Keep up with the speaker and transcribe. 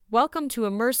Welcome to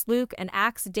Immerse Luke and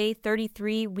Acts Day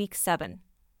 33, Week 7.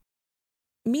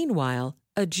 Meanwhile,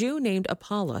 a Jew named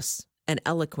Apollos, an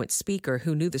eloquent speaker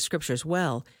who knew the Scriptures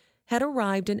well, had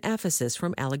arrived in Ephesus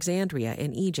from Alexandria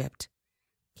in Egypt.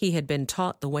 He had been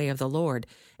taught the way of the Lord,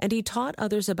 and he taught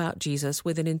others about Jesus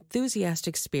with an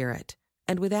enthusiastic spirit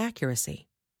and with accuracy.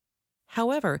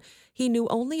 However, he knew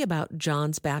only about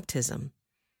John's baptism.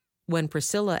 When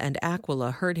Priscilla and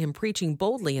Aquila heard him preaching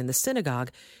boldly in the synagogue,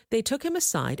 they took him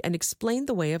aside and explained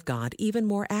the way of God even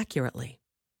more accurately.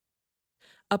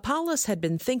 Apollos had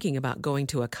been thinking about going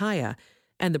to Achaia,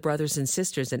 and the brothers and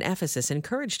sisters in Ephesus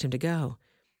encouraged him to go.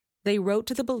 They wrote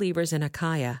to the believers in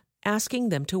Achaia, asking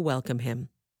them to welcome him.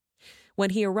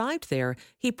 When he arrived there,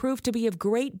 he proved to be of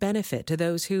great benefit to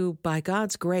those who, by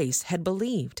God's grace, had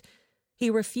believed. He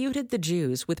refuted the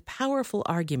Jews with powerful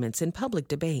arguments in public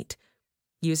debate.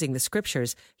 Using the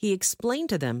Scriptures, he explained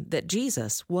to them that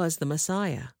Jesus was the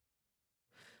Messiah.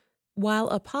 While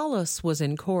Apollos was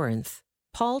in Corinth,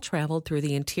 Paul traveled through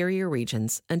the interior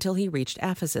regions until he reached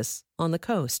Ephesus, on the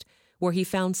coast, where he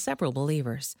found several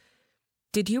believers.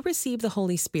 "Did you receive the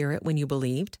Holy Spirit when you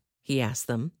believed?" he asked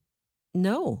them.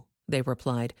 "No," they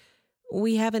replied.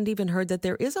 "We haven't even heard that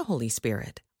there is a Holy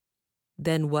Spirit."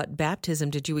 "Then what baptism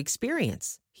did you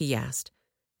experience?" he asked.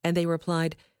 And they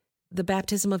replied, "The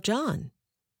baptism of John."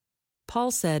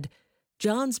 Paul said,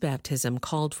 "John's baptism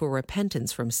called for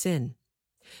repentance from sin.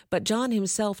 But John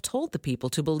himself told the people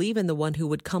to believe in the one who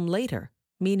would come later,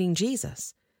 meaning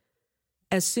Jesus."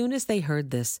 As soon as they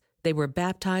heard this, they were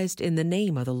baptized in the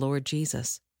name of the Lord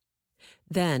Jesus.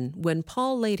 Then, when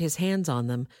Paul laid his hands on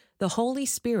them, the Holy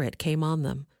Spirit came on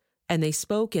them, and they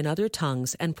spoke in other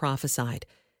tongues and prophesied.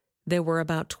 There were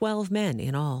about 12 men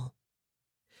in all.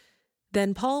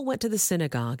 Then Paul went to the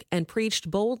synagogue and preached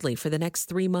boldly for the next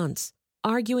 3 months,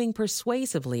 arguing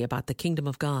persuasively about the kingdom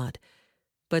of God.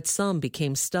 But some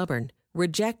became stubborn,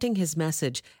 rejecting his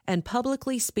message and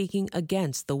publicly speaking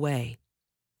against the way.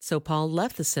 So Paul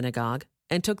left the synagogue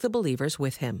and took the believers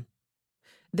with him.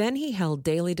 Then he held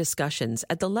daily discussions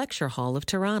at the lecture hall of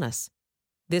Tyrannus.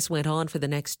 This went on for the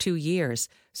next 2 years,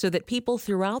 so that people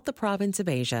throughout the province of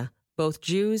Asia, both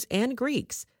Jews and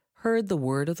Greeks, heard the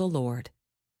word of the Lord.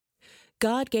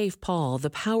 God gave Paul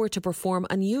the power to perform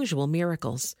unusual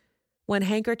miracles. When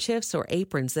handkerchiefs or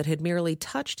aprons that had merely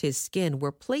touched his skin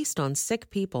were placed on sick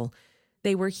people,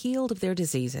 they were healed of their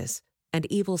diseases, and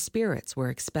evil spirits were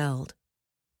expelled.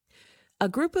 A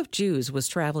group of Jews was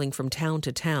traveling from town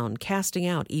to town, casting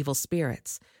out evil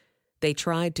spirits. They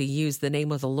tried to use the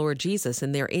name of the Lord Jesus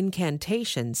in their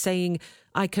incantation, saying,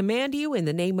 "I command you in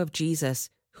the name of Jesus,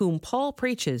 whom Paul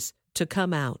preaches, to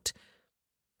come out."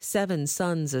 7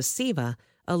 sons of Sceva,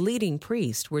 a leading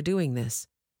priest, were doing this.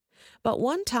 But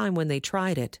one time when they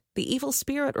tried it, the evil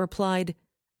spirit replied,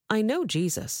 "I know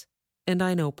Jesus, and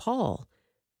I know Paul,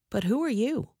 but who are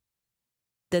you?"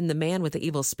 Then the man with the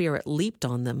evil spirit leaped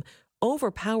on them,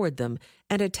 overpowered them,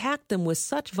 and attacked them with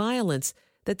such violence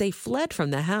that they fled from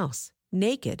the house,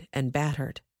 naked and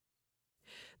battered.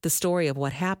 The story of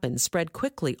what happened spread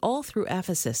quickly all through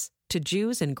Ephesus, to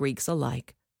Jews and Greeks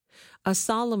alike. A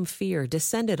solemn fear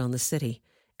descended on the city,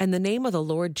 and the name of the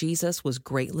Lord Jesus was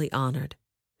greatly honored.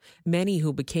 Many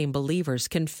who became believers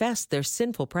confessed their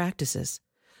sinful practices.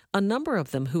 A number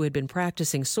of them who had been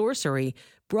practicing sorcery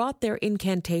brought their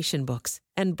incantation books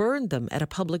and burned them at a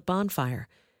public bonfire.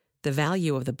 The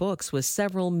value of the books was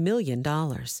several $million.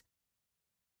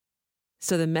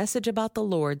 So the message about the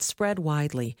Lord spread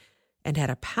widely and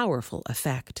had a powerful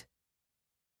effect.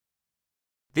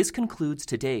 This concludes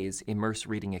today's Immerse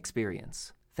reading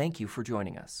experience. Thank you for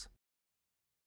joining us.